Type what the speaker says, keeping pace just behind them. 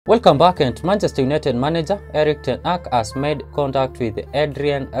Welcome back. And Manchester United manager Erik Ten Hag has made contact with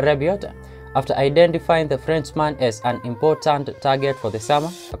Adrien Rabiot after identifying the Frenchman as an important target for the summer,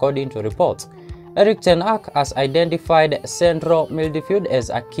 according to reports. Erik Ten Hag has identified central midfield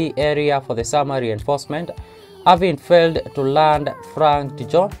as a key area for the summer reinforcement, having failed to land Frenkie de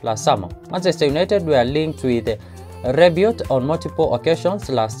Jong last summer. Manchester United were linked with Rabiot on multiple occasions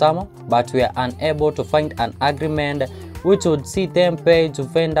last summer, but were unable to find an agreement which would see them pay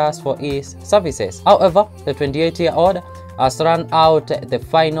Juventus for his services. However, the 28-year-old has run out the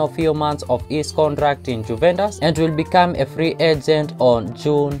final few months of his contract in Juventus and will become a free agent on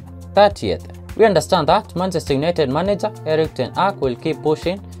June 30th. We understand that Manchester United manager Erik Ten Hag will keep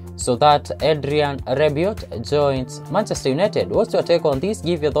pushing so that Adrien Rabiot joins Manchester United. What's your take on this?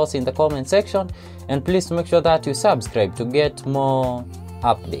 Give your thoughts in the comment section, and please make sure that you subscribe to get more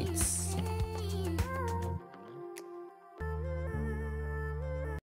updates.